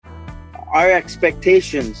our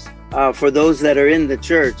expectations for those that are in the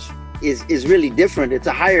church is really different. It's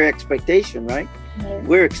a higher expectation, right? Mm-hmm.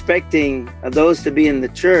 We're expecting those to be in the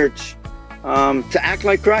church to act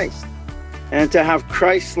like Christ and to have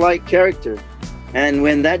Christ-like character. And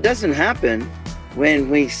when that doesn't happen, when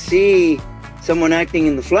we see someone acting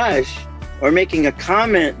in the flesh or making a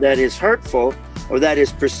comment that is hurtful or that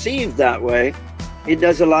is perceived that way, it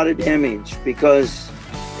does a lot of damage because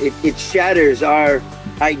it shatters our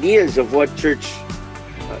ideas of what church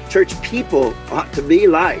people ought to be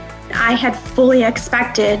like. I had fully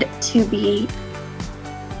expected to be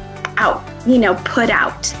out, put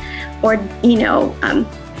out, or,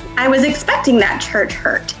 I was expecting that church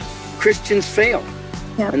hurt. Christians fail.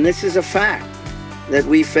 Yep. And this is a fact that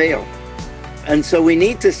we fail. And so we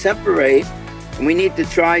need to separate, and we need to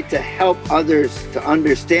try to help others to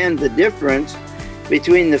understand the difference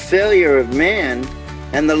between the failure of man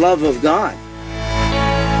and the love of God.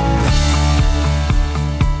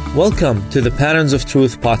 Welcome to the Patterns of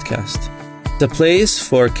Truth podcast, the place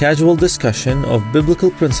for casual discussion of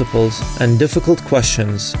biblical principles and difficult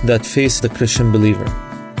questions that face the Christian believer.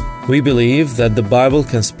 We believe that the Bible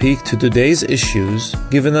can speak to today's issues,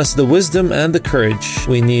 giving us the wisdom and the courage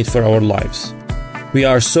we need for our lives. We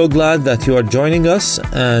are so glad that you are joining us,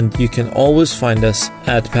 and you can always find us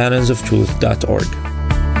at patternsofTruth.org.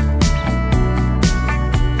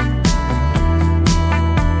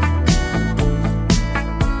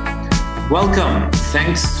 Welcome.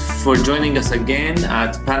 Thanks for joining us again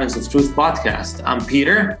at Patterns of Truth podcast. I'm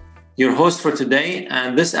Peter, your host for today,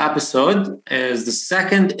 and this episode is the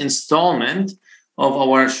second installment of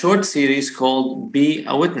our short series called Be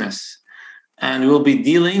a Witness. And we'll be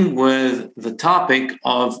dealing with the topic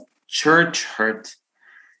of church hurt.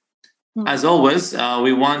 As always,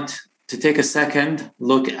 we want to take a second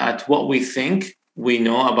look at what we think we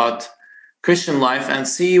know about Christian life and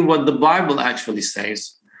see what the Bible actually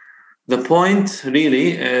says. The point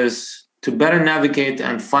really is to better navigate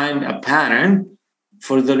and find a pattern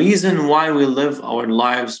for the reason why we live our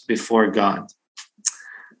lives before God.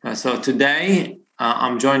 So today,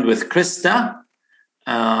 I'm joined with Krista,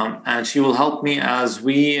 and she will help me as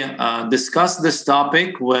we discuss this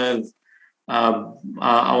topic with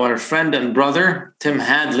our friend and brother, Tim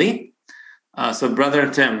Hadley. So Brother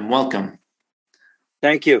Tim, welcome.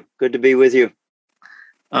 Thank you. Good to be with you.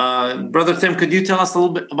 Brother Tim, could you tell us a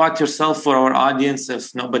little bit about yourself for our audience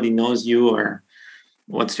if nobody knows you, or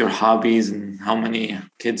what's your hobbies and how many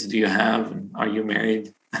kids do you have? And are you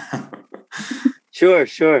married?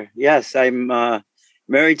 Sure. Yes, I'm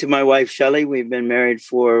married to my wife, Shelley. We've been married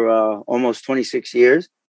for almost 26 years.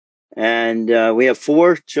 And we have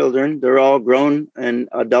 4 children. They're all grown and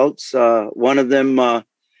adults. One of them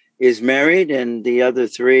is married and the other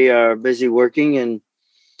 3 are busy working.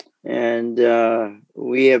 And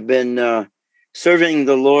we have been serving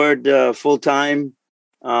the Lord full-time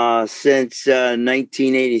since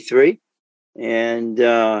 1983. And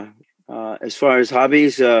as far as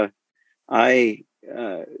hobbies, I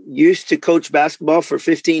used to coach basketball for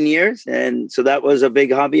 15 years. And so that was a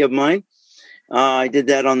big hobby of mine. I did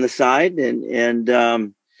that on the side. And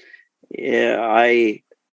I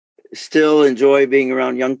still enjoy being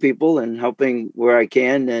around young people and helping where I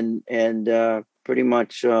can. And pretty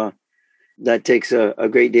much that takes a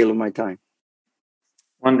great deal of my time.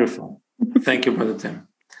 Wonderful. Thank you, Brother Tim.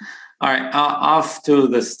 All right, off to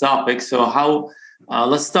this topic. So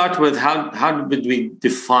let's start with how did we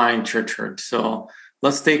define church hurt? So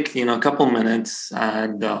let's take a couple minutes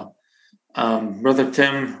and Brother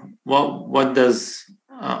Tim, what does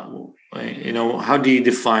how do you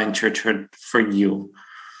define church hurt for you?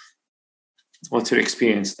 What's your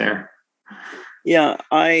experience there? Yeah,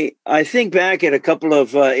 I think back at a couple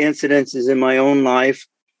of incidences in my own life,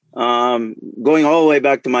 going all the way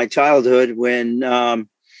back to my childhood when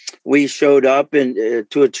we showed up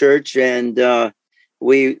to a church and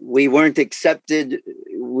we weren't accepted.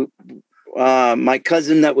 My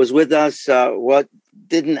cousin that was with us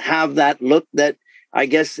didn't have that look that I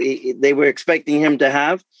guess they were expecting him to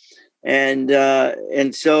have, and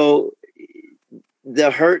so the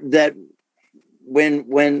hurt that when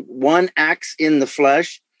one acts in the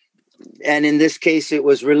flesh, and in this case it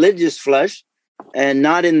was religious flesh and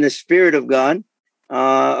not in the Spirit of God,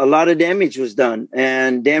 a lot of damage was done,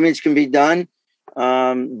 and damage can be done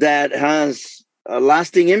that has a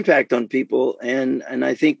lasting impact on people. And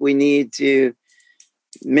I think we need to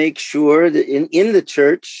make sure that in the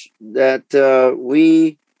church that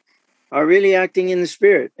we are really acting in the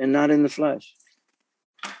Spirit and not in the flesh.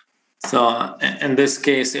 So in this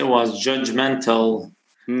case, it was judgmental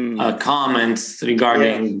comments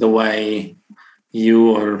regarding the way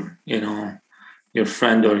you or your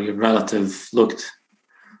friend or your relative looked.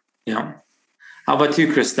 Yeah. How about you,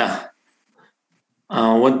 Krista?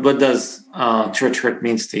 What does church hurt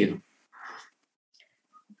means to you?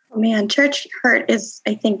 Oh, man, church hurt is,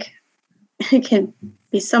 I think, it can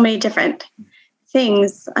be so many different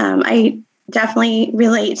things. I definitely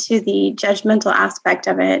relate to the judgmental aspect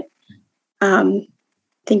of it.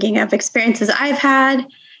 Thinking of experiences I've had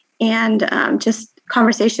and just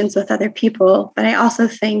conversations with other people. But I also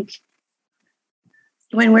think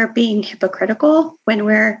when we're being hypocritical, when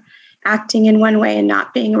we're acting in one way and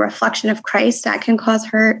not being a reflection of Christ, that can cause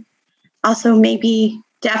hurt. Also, maybe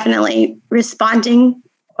definitely responding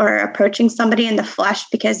or approaching somebody in the flesh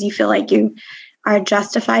because you feel like you are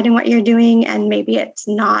justified in what you're doing, and maybe it's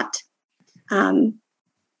not the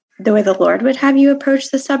way the Lord would have you approach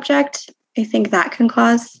the subject. I think that can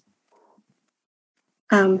cause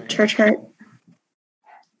church hurt.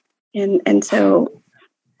 And so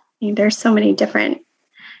there's so many different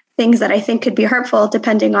things that I think could be hurtful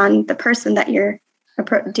depending on the person that you're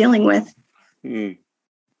dealing with. Mm.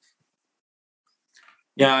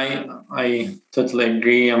 Yeah, I totally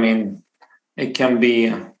agree. I mean, it can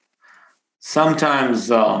be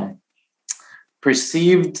sometimes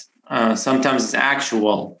perceived, sometimes it's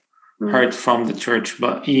actual hurt from the church,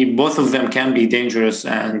 but both of them can be dangerous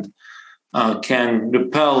and can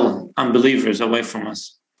repel unbelievers away from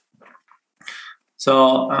us.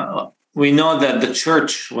 So we know that the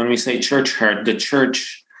church, when we say church hurt, the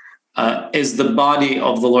church is the body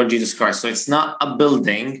of the Lord Jesus Christ. So it's not a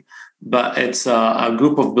building, but it's a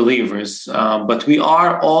group of believers. But we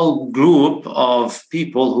are all group of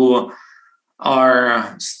people who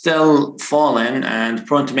are still fallen and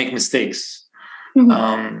prone to make mistakes.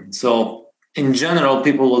 Mm-hmm. So in general,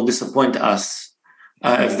 people will disappoint us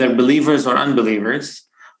if they're believers or unbelievers.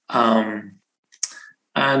 And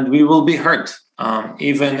we will be hurt,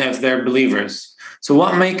 even if they're believers. So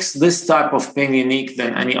what makes this type of pain unique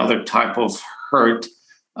than any other type of hurt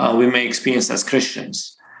we may experience as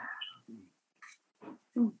Christians?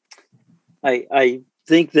 I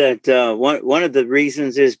think that one of the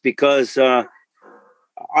reasons is because our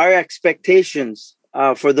expectations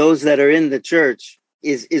for those that are in the church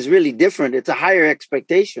is really different. It's a higher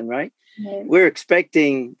expectation, right? Mm-hmm. We're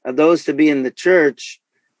expecting those to be in the church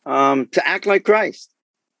to act like Christ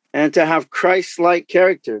and to have Christ-like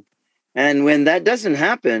character. And when that doesn't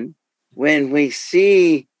happen, when we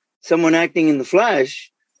see someone acting in the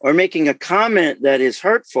flesh or making a comment that is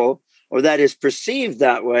hurtful or that is perceived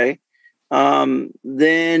that way,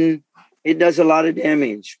 then it does a lot of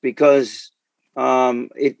damage because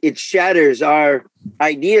it shatters our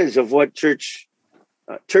ideas of what church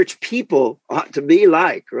people ought to be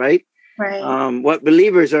like, right? Right. What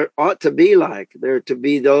believers ought to be like. They're to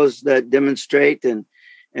be those that demonstrate and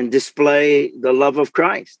display the love of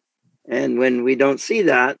Christ. And when we don't see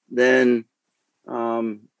that, then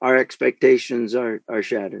our expectations are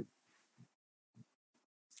shattered.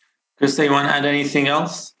 Krista, you want to add anything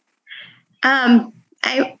else?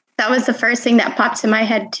 That was the first thing that popped in my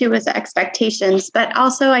head too, was expectations. But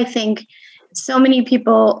also I think so many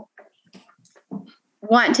people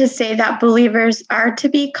want to say that believers are to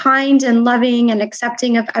be kind and loving and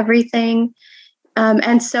accepting of everything.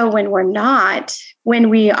 And so when we're not, when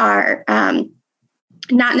we are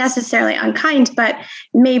not necessarily unkind, but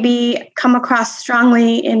maybe come across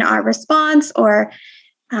strongly in our response or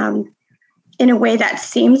in a way that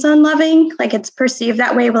seems unloving, like it's perceived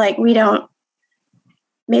that way, like we don't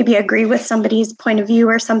maybe agree with somebody's point of view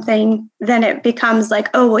or something, then it becomes like,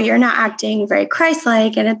 oh, well, you're not acting very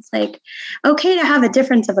Christ-like. And it's like, okay to have a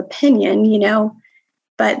difference of opinion,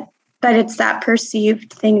 but it's that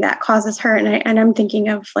perceived thing that causes hurt. And I'm thinking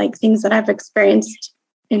of like things that I've experienced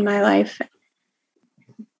in my life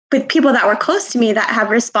with people that were close to me that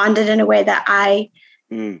have responded in a way that I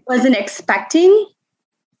wasn't expecting.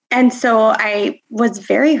 And so I was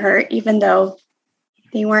very hurt, even though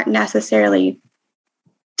they weren't necessarily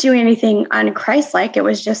doing anything un-Christ-like. It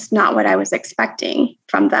was just not what I was expecting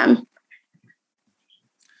from them.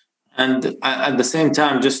 And at the same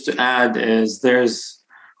time, just to add, is there's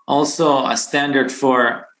also a standard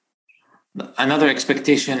for another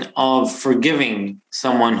expectation of forgiving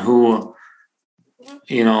someone who,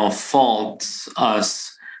 faults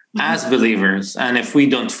us as believers. And if we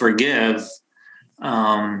don't forgive,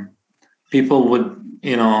 people would,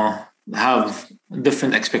 have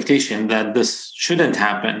different expectation that this shouldn't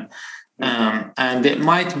happen. And it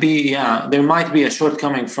might be, there might be a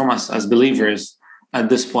shortcoming from us as believers at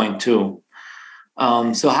this point too.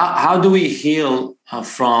 So how do we heal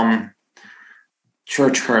from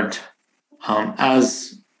church hurt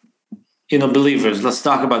as, believers? Let's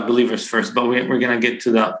talk about believers first, but we're going to get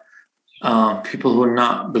to the people who are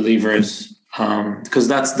not believers, because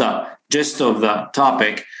that's the gist of the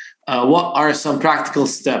topic. What are some practical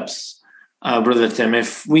steps, Brother Tim?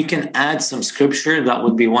 If we can add some scripture, that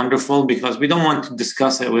would be wonderful, because we don't want to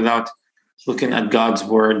discuss it without looking at God's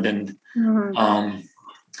word and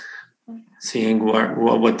seeing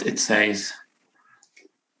what it says.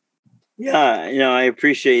 Yeah, I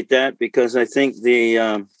appreciate that, because I think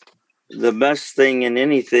the best thing in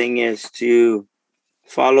anything is to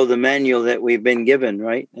follow the manual that we've been given,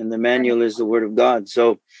 right? And the manual is the Word of God.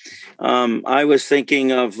 So I was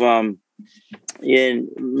thinking of in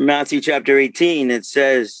Matthew chapter 18, it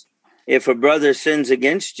says, if a brother sins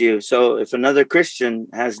against you, so if another Christian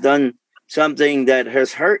has done something that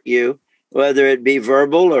has hurt you, whether it be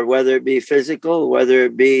verbal or whether it be physical, whether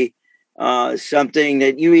it be something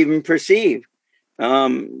that you even perceive,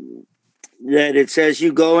 that it says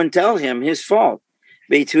you go and tell him his fault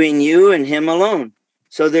between you and him alone.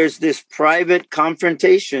 So there's this private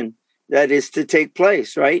confrontation that is to take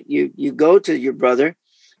place, right? You go to your brother,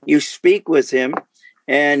 you speak with him,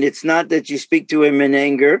 and it's not that you speak to him in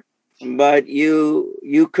anger, but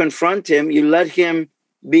you confront him, you let him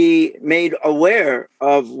be made aware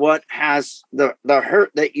of what has the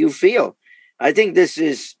hurt that you feel. I think this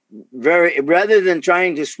is rather than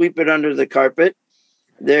trying to sweep it under the carpet,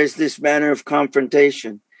 there's this manner of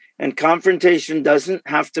confrontation. And confrontation doesn't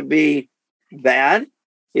have to be bad.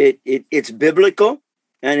 It's biblical,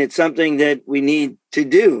 and it's something that we need to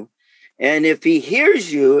do. And if he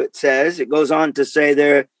hears you, it goes on to say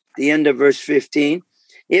there at the end of verse 15,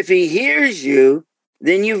 if he hears you,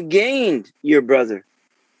 then you've gained your brother.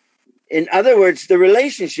 In other words, the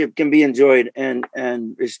relationship can be enjoyed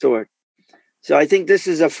and restored. So I think this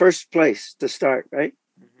is a first place to start, right?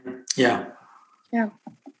 Yeah. Yeah.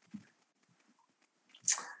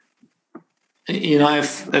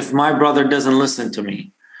 If my brother doesn't listen to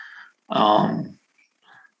me,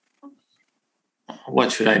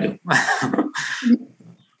 what should I do?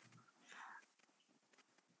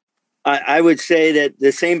 I would say that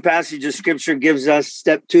the same passage of scripture gives us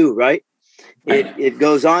step 2, right? It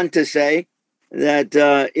goes on to say that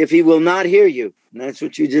if he will not hear you, and that's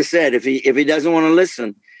what you just said, if he doesn't want to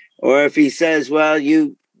listen, or if he says, well,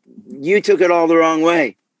 you took it all the wrong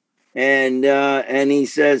way, and he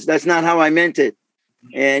says, that's not how I meant it,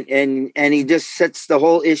 and he just sets the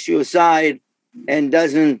whole issue aside and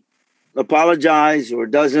doesn't apologize or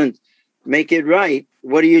doesn't make it right,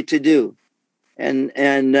 what are you to do? And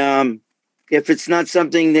if it's not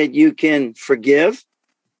something that you can forgive,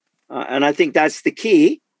 and I think that's the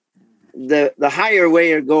key, the higher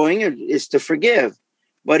way of going is to forgive.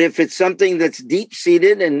 But if it's something that's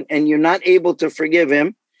deep-seated and you're not able to forgive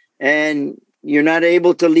him and you're not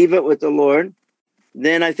able to leave it with the Lord,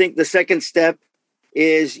 then I think the second step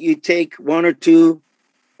is you take one or two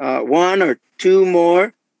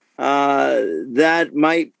more that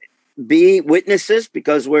might be witnesses,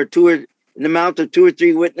 because where in the mouth of 2 or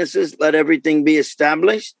 3 witnesses, let everything be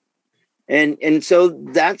established. And so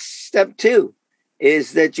that's step 2,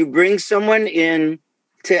 is that you bring someone in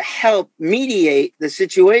to help mediate the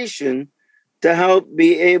situation, to help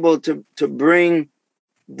be able to bring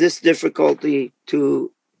this difficulty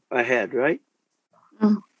to a head, right?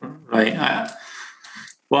 Right.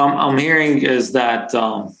 Well, I'm hearing is that,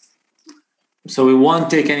 so we won't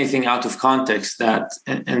take anything out of context, that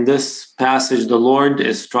in this passage, the Lord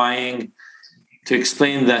is trying to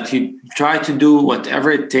explain that you try to do whatever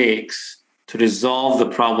it takes to resolve the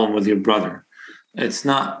problem with your brother. It's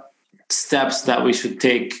not steps that we should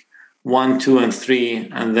take 1, 2, and 3,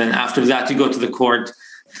 and then after that you go to the court.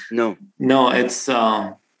 No, it's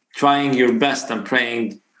trying your best and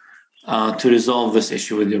praying to resolve this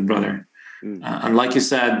issue with your brother. And like you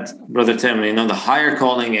said, Brother Tim, the higher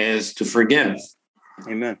calling is to forgive.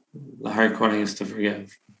 Amen. The higher calling is to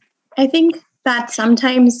forgive. I think that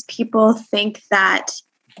sometimes people think that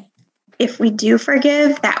if we do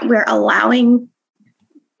forgive, that we're allowing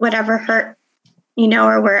whatever hurt,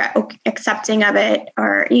 or we're accepting of it,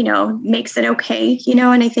 or, makes it okay,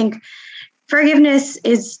 and I think forgiveness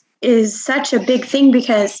is such a big thing,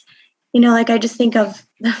 because, I just think of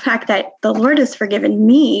the fact that the Lord has forgiven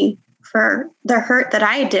me for the hurt that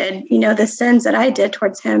I did, the sins that I did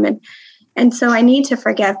towards him. And so I need to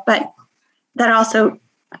forgive, but that also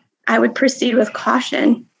I would proceed with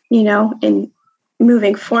caution, in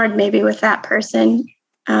moving forward, maybe with that person.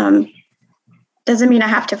 Doesn't mean I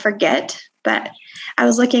have to forget, but I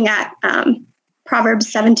was looking at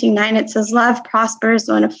Proverbs 17:9. It says, love prospers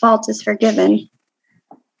when a fault is forgiven,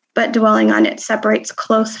 but dwelling on it separates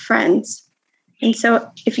close friends. And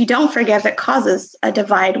so if you don't forgive, it causes a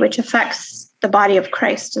divide, which affects the body of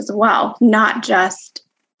Christ as well, not just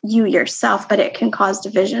you yourself, but it can cause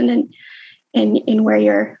division in where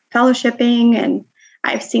you're fellowshipping. And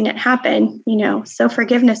I've seen it happen, so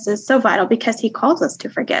forgiveness is so vital because he calls us to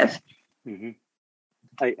forgive. Mm-hmm.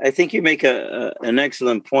 I think you make an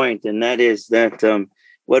excellent point, and that is that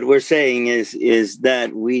what we're saying is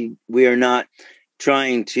that we are not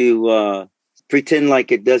trying to pretend like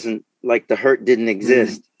the hurt didn't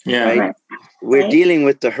exist. Yeah, right? We're dealing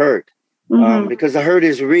with the hurt because the hurt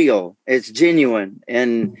is real, it's genuine,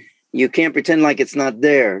 and you can't pretend like it's not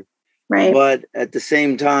there. Right. But at the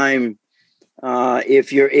same time,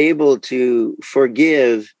 if you're able to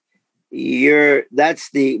forgive,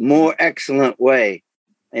 that's the more excellent way.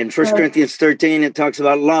 In 1 Corinthians 13, it talks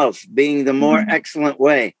about love being the more excellent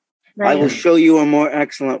way. Right. I will show you a more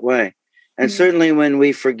excellent way. And certainly when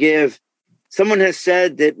we forgive, someone has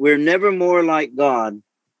said that we're never more like God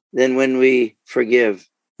than when we forgive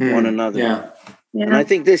one another. Yeah. And I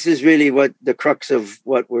think this is really what the crux of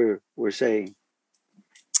what we're saying.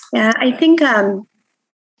 Yeah, I think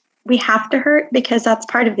we have to hurt because that's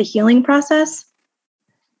part of the healing process.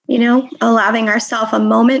 Allowing ourselves a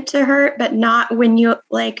moment to hurt, but not when you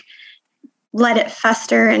let it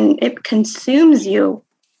fester and it consumes you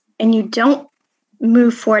and you don't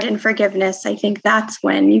move forward in forgiveness. I think that's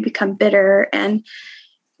when you become bitter and,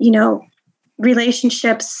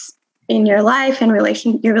 relationships in your life and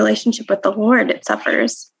your relationship with the Lord, it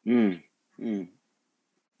suffers. Just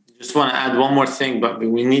want to add one more thing, but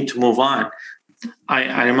we need to move on.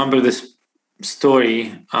 I remember this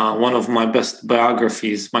story, one of my best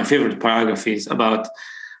biographies, my favorite biographies, about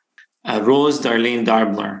Rose Darlene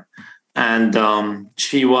Darbler. And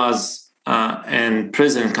she was in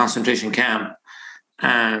prison, concentration camp,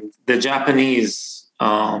 and the Japanese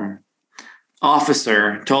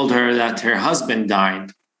officer told her that her husband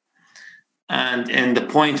died. And in the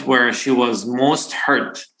point where she was most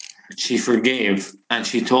hurt, she forgave, and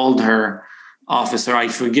she told her officer, I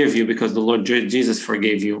forgive you because the Lord Jesus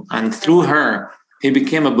forgave you. And through her, he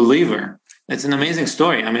became a believer. It's an amazing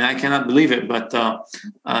story. I mean, I cannot believe it, but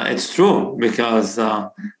it's true because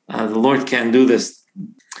the Lord can do this.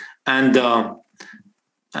 And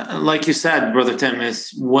like you said, Brother Tim,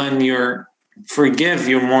 is when you're forgive,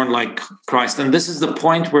 you're more like Christ. And this is the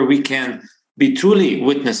point where we can be truly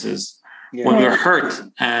witnesses when we're hurt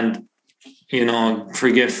and,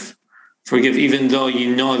 forgive, even though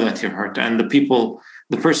you know that you're hurt, and the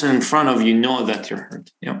person in front of you know that you're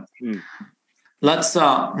hurt. Yeah. Let's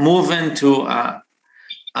move into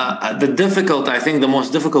the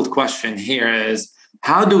most difficult question here is,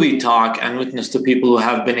 how do we talk and witness to people who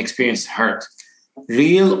have been experienced hurt,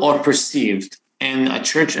 real or perceived, in a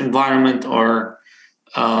church environment, or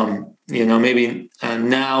maybe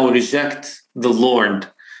now reject the Lord,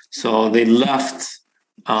 so they left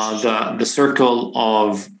the circle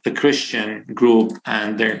of the Christian group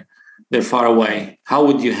and they're far away? How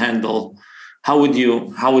would you handle? How would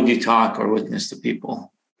you talk or witness to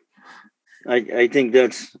people? I think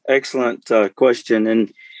that's excellent question,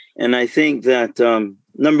 and I think that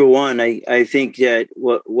number one, I think that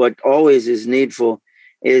what always is needful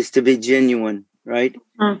is to be genuine, right?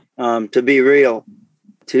 To be real,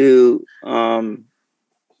 to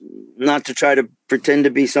not to try to pretend to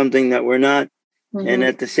be something that we're not. And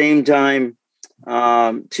at the same time,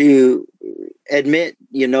 to admit,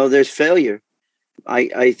 there's failure.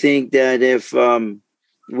 I think that if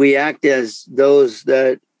we act as those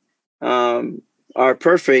that are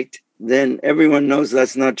perfect, then everyone knows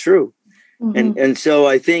that's not true. And so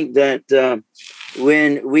I think that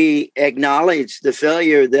when we acknowledge the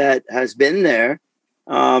failure that has been there,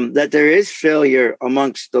 that there is failure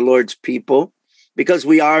amongst the Lord's people, because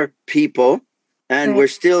we are people and we're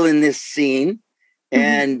still in this scene.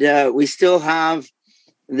 And we still have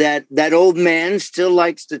that old man still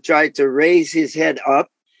likes to try to raise his head up.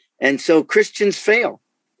 And so Christians fail.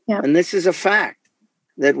 Yeah. And this is a fact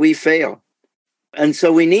that we fail. And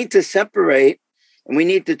so we need to separate, and we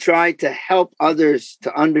need to try to help others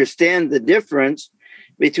to understand the difference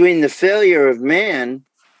between the failure of man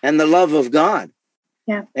and the love of God.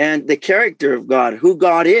 Yeah. And the character of God, who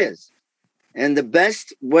God is. And the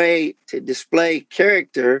best way to display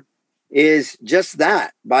character is just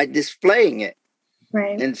that, by displaying it.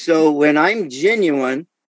 Right. And so when I'm genuine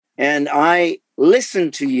and I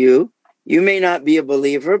listen to you, you may not be a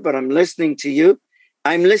believer, but I'm listening to you.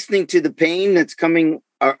 I'm listening to the pain that's coming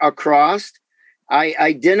across. I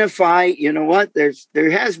identify,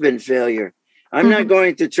 there has been failure. I'm not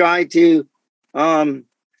going to try to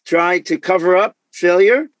cover up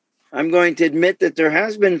failure. I'm going to admit that there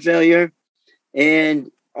has been failure.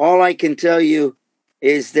 And all I can tell you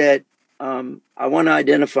is that I want to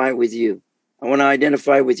identify with you. I want to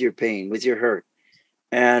identify with your pain, with your hurt.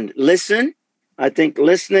 and listen. I think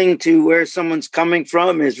listening to where someone's coming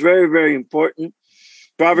from is very, very important.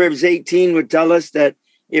 Proverbs 18 would tell us that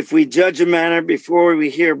if we judge a matter before we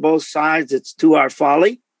hear both sides, it's to our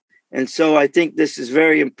folly. And so I think this is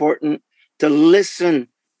very important, to listen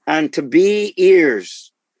and to be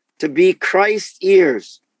ears, to be Christ's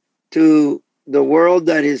ears to the world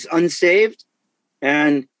that is unsaved,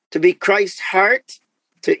 and to be Christ's heart,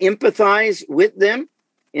 to empathize with them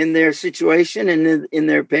in their situation and in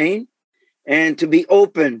their pain, and to be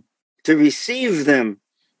open to receive them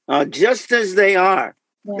just as they are,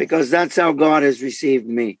 yes, because that's how God has received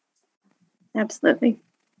me. Absolutely.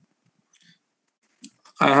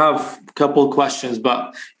 I have a couple of questions,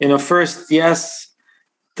 but first, yes,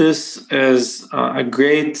 this is a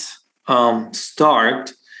great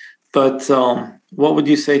start. But what would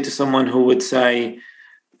you say to someone who would say,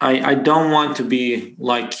 I don't want to be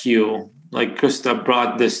like you? Like Krista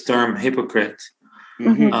brought this term hypocrite.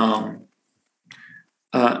 Mm-hmm.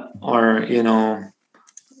 Or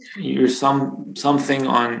you're something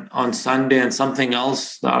on Sunday and something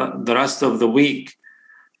else the rest of the week.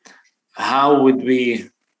 How would we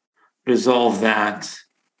resolve that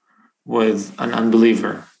with an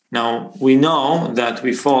unbeliever? Now, we know that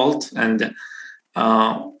we fault, and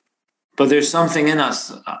but there's something in us,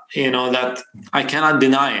 that I cannot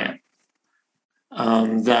deny it,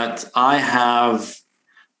 that I have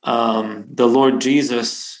the Lord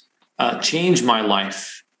Jesus change my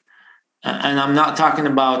life. And I'm not talking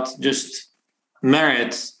about just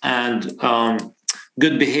merits and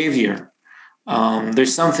good behavior.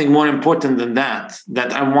 There's something more important than that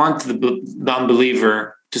I want the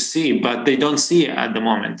unbeliever to see, but they don't see it at the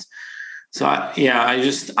moment. So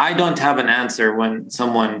I don't have an answer when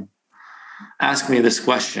someone asks me this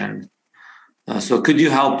question. So could you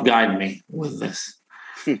help guide me with this?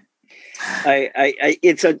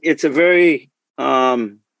 It's a very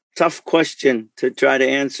tough question to try to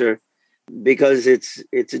answer, because it's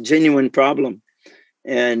a genuine problem,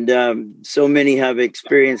 and so many have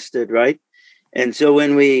experienced it, right? And so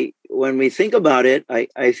when we think about it,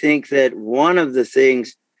 I think that one of the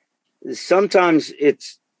things, sometimes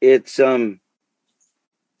it's to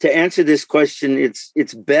answer this question,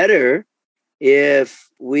 it's better if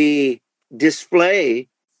we display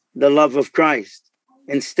the love of Christ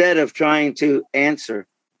instead of trying to answer.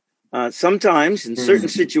 Sometimes in certain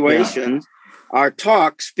situations, our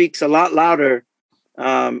talk speaks a lot louder.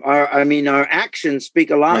 Our actions speak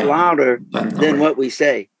a lot louder than what we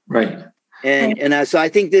say. Right. And so I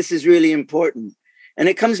think this is really important. And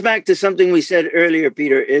it comes back to something we said earlier,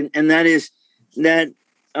 Peter, and that is that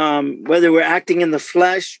whether we're acting in the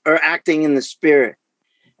flesh or acting in the spirit.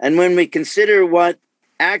 And when we consider what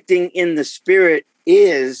acting in the spirit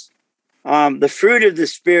is, the fruit of the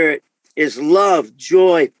spirit is love,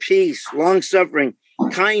 joy, peace, long-suffering,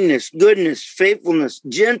 kindness, goodness, faithfulness,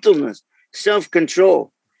 gentleness,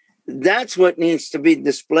 self-control. That's what needs to be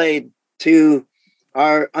displayed to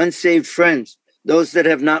our unsaved friends, those that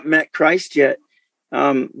have not met Christ yet.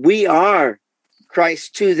 We are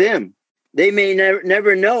Christ to them. They may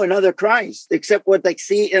never know another Christ except what they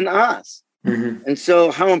see in us. Mm-hmm. And so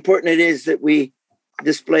how important it is that we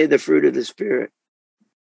display the fruit of the Spirit.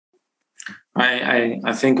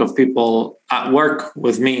 I think of people at work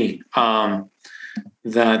with me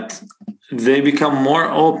that they become more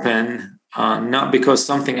open, not because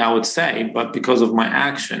something I would say, but because of my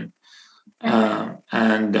action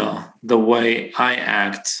and the way I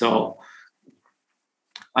act. So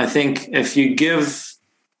I think if you give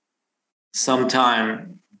some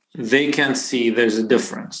time, they can see there's a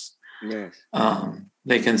difference. Yes.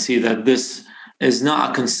 They can see that this is not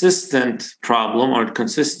a consistent problem or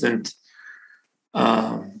consistent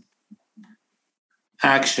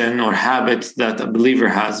action or habit that a believer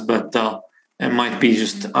has, but it might be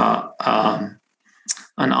just an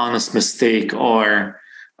honest mistake or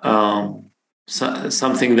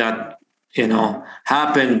something that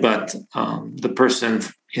happened, but the person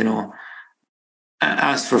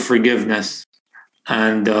asked for forgiveness,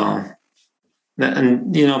 and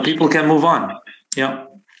people can move on. Yeah.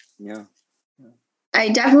 I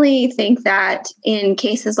definitely think that in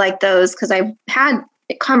cases like those, because I've had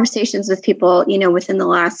conversations with people, within the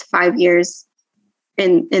last 5 years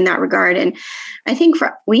in that regard. And I think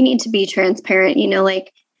we need to be transparent,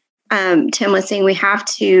 like Tim was saying, we have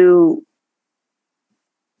to,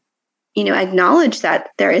 acknowledge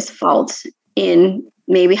that there is fault in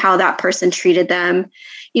maybe how that person treated them.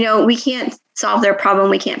 We can't solve their problem.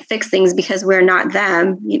 We can't fix things because we're not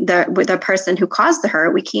them, the person who caused the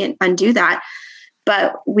hurt. We can't undo that.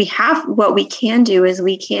 But what we can do is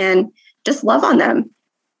we can just love on them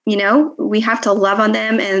we have to love on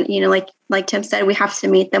them. And, like Tim said, we have to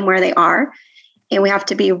meet them where they are, and we have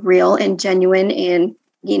to be real and genuine. And,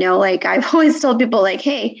 like I've always told people, like,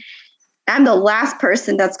 hey, I'm the last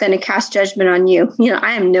person that's going to cast judgment on you.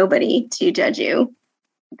 I am nobody to judge you.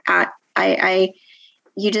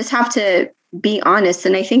 You just have to be honest.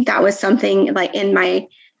 And I think that was something like in my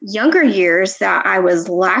younger years that I was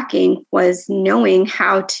lacking, was knowing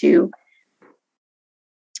how to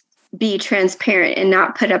be transparent and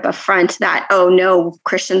not put up a front that, oh no,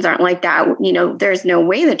 Christians aren't like that. There's no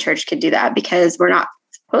way the church could do that, because we're not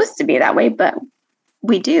supposed to be that way, but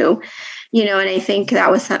we do, and I think that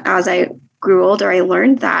was, as I grew older, I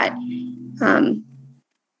learned that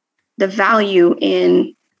the value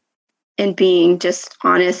in being just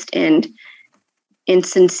honest and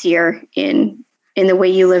sincere in the way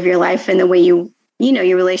you live your life and the way your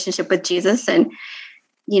relationship with Jesus. And,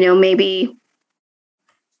 maybe,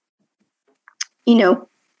 I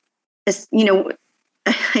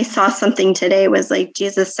saw something today, was like,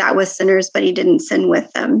 Jesus sat with sinners, but he didn't sin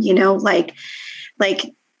with them, like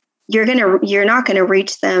you're not going to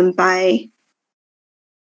reach them by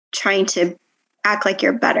trying to act like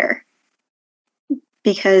you're better,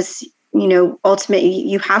 because, ultimately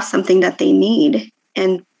you have something that they need,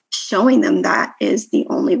 and showing them that is the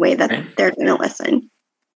only way that they're going to listen,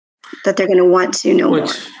 that they're going to want to know more.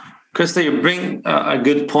 Krista, you bring a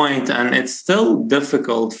good point, and it's still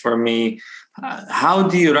difficult for me. How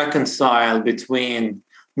do you reconcile between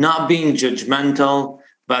not being judgmental,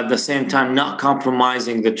 but at the same time not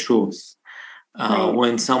compromising the truth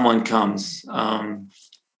when someone comes?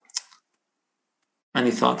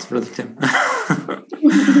 Any thoughts, Brother Tim? I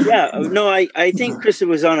think Krista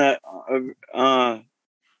was on a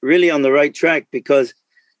really on the right track, because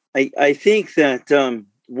I think that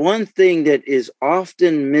one thing that is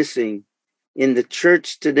often missing in the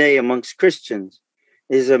church today amongst Christians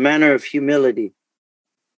is a manner of humility.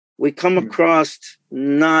 We come across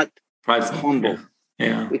not humble.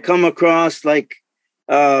 Yeah. We come across like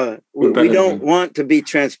we don't want to be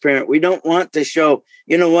transparent. We don't want to show,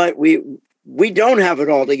 we don't have it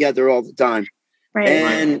all together all the time.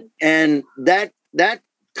 Right. And that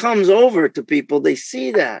comes over to people. They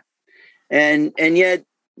see that. And yet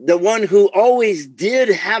the one who always did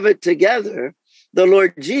have it together, the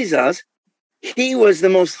Lord Jesus, he was the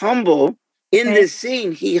most humble in this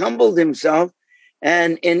scene. He humbled himself,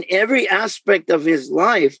 and in every aspect of his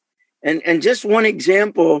life. And just one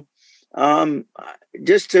example,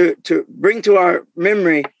 just to bring to our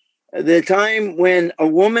memory, the time when a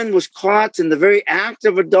woman was caught in the very act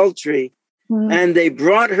of adultery, and they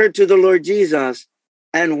brought her to the Lord Jesus.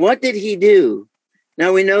 And what did he do?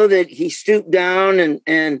 Now we know that he stooped down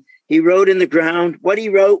and he wrote in the ground. What he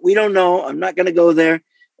wrote, we don't know. I'm not going to go there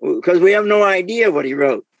because we have no idea what he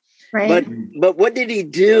wrote. Right. But what did he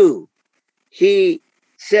do? He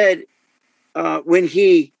said, when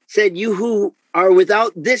he said, "You who are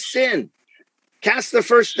without this sin, cast the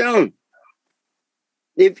first stone."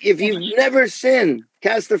 If you've never sinned,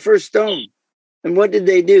 cast the first stone. And what did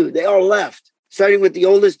they do? They all left, starting with the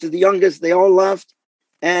oldest to the youngest. They all left.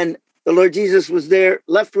 And the Lord Jesus was there,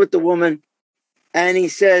 left with the woman. And he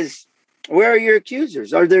says, "Where are your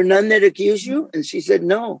accusers? Are there none that accuse you?" And she said,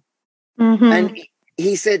 "No." Mm-hmm. And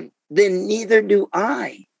he said, "Then neither do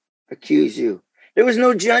I accuse you." There was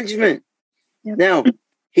no judgment. Yep. Now,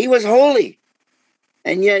 he was holy.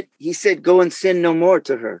 And yet he said, "Go and sin no more"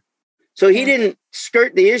 to her. So he didn't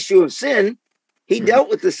skirt the issue of sin. He dealt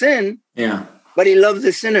with the sin, but he loved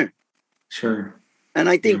the sinner. Sure. And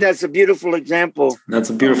I think that's a beautiful example. That's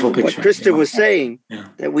a beautiful picture. What Krista was saying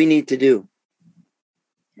that we need to do.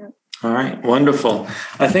 All right. Wonderful.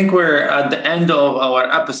 I think we're at the end of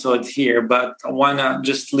our episode here, but I want to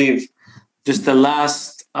just leave just the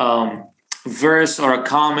last verse or a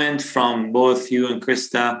comment from both you and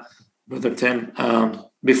Krista, Brother Tim,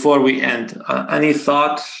 before we end. Any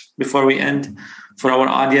thoughts before we end for our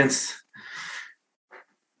audience?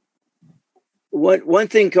 One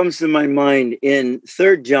thing comes to my mind in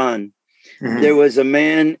 3 John, there was a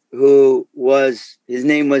man who his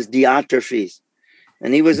name was Diotrephes,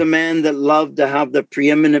 and he was a man that loved to have the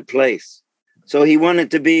preeminent place. So he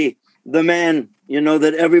wanted to be the man,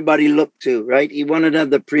 that everybody looked to, right? He wanted to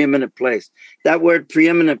have the preeminent place. That word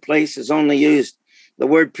preeminent place is only used, the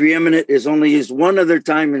word preeminent is only used one other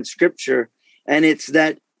time in Scripture, and it's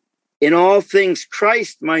that in all things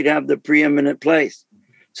Christ might have the preeminent place.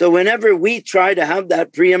 So whenever we try to have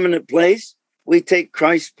that preeminent place, we take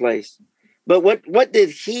Christ's place. But what did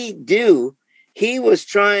he do? He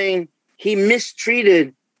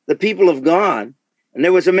mistreated the people of God. And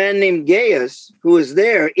there was a man named Gaius who was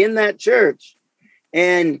there in that church.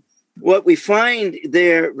 And what we find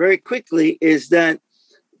there very quickly is that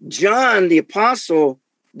John, the apostle,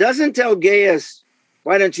 doesn't tell Gaius,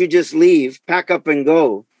 why don't you just leave, pack up and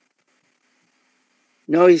go?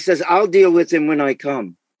 No, he says, I'll deal with him when I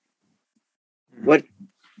come.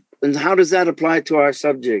 And how does that apply to our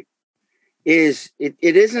subject? It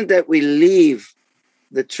isn't that we leave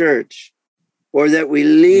the church or that we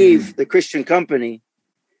leave the Christian company,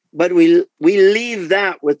 but we leave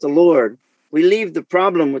that with the Lord. We leave the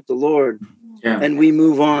problem with the Lord, and we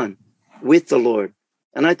move on with the Lord.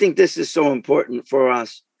 And I think this is so important for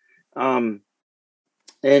us. And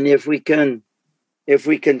if we can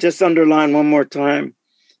just underline one more time,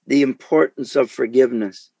 the importance of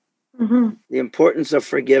forgiveness. The importance of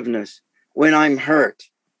forgiveness when I'm hurt,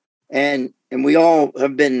 and we all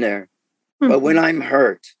have been there. But when I'm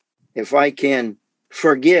hurt, if I can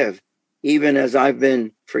forgive, even as I've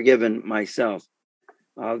been forgiven myself,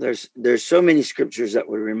 there's so many scriptures that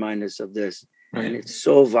would remind us of this, and it's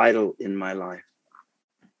so vital in my life.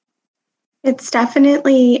 It's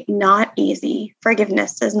definitely not easy.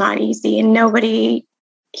 Forgiveness is not easy, and nobody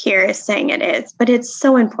here is saying it is, but it's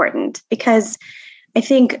so important because I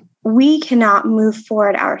think we cannot move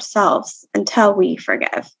forward ourselves until we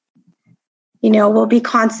forgive. We'll be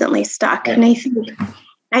constantly stuck. And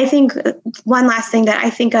I think one last thing that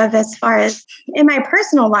I think of as far as in my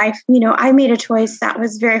personal life, I made a choice that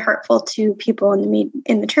was very hurtful to people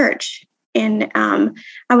in the church. And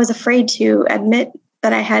I was afraid to admit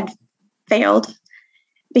that I had failed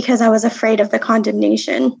because I was afraid of the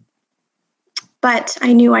condemnation. But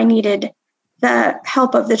I knew I needed the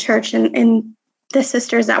help of the church and the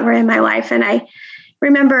sisters that were in my life. And I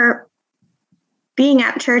remember being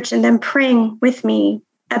at church and them praying with me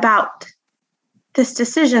about this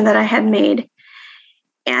decision that I had made.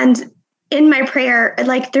 And in my prayer,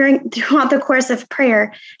 throughout the course of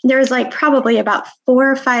prayer, there was probably about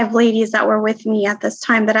 4 or 5 ladies that were with me at this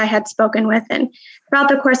time that I had spoken with. And throughout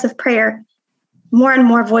the course of prayer, more and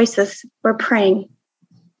more voices were praying.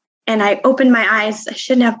 And I opened my eyes. I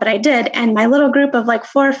shouldn't have, but I did. And my little group of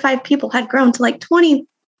 4 or 5 people had grown to 20.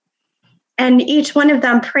 And each one of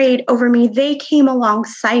them prayed over me. They came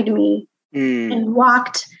alongside me and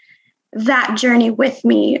walked that journey with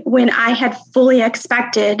me when I had fully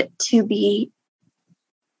expected to be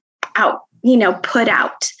out, put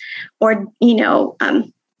out, or,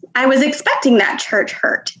 I was expecting that church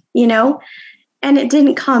hurt, and it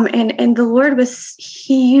didn't come. And the Lord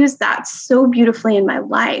he used that so beautifully in my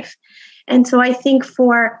life. And so I think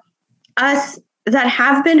for us that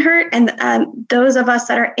have been hurt and those of us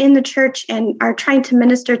that are in the church and are trying to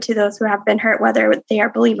minister to those who have been hurt, whether they are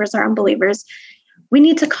believers or unbelievers, we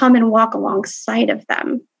need to come and walk alongside of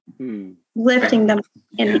them, lifting them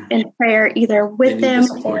in prayer, either with them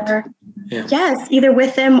or either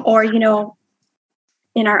with them or,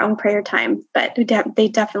 in our own prayer time. But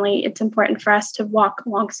it's important for us to walk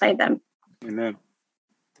alongside them. Amen.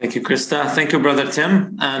 Thank you, Krista. Thank you, Brother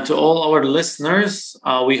Tim. And to all our listeners,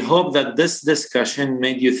 we hope that this discussion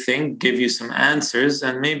made you think, give you some answers,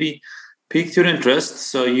 and maybe piqued your interest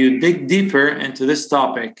so you dig deeper into this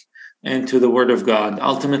topic, into the Word of God.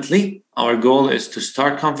 Ultimately, our goal is to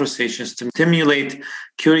start conversations to stimulate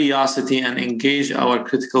curiosity and engage our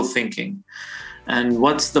critical thinking. And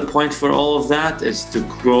what's the point for all of that is to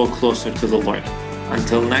grow closer to the Lord.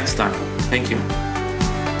 Until next time, thank you.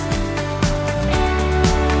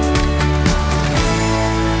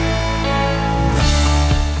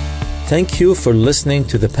 Thank you for listening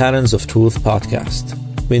to the Patterns of Truth podcast.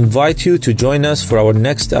 We invite you to join us for our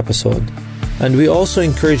next episode. And we also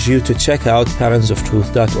encourage you to check out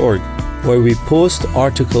patternsoftruth.org, where we post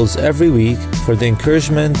articles every week for the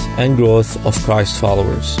encouragement and growth of Christ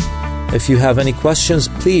followers. If you have any questions,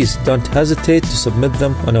 please don't hesitate to submit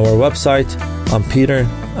them on our website. I'm Peter.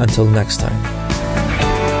 Until next time.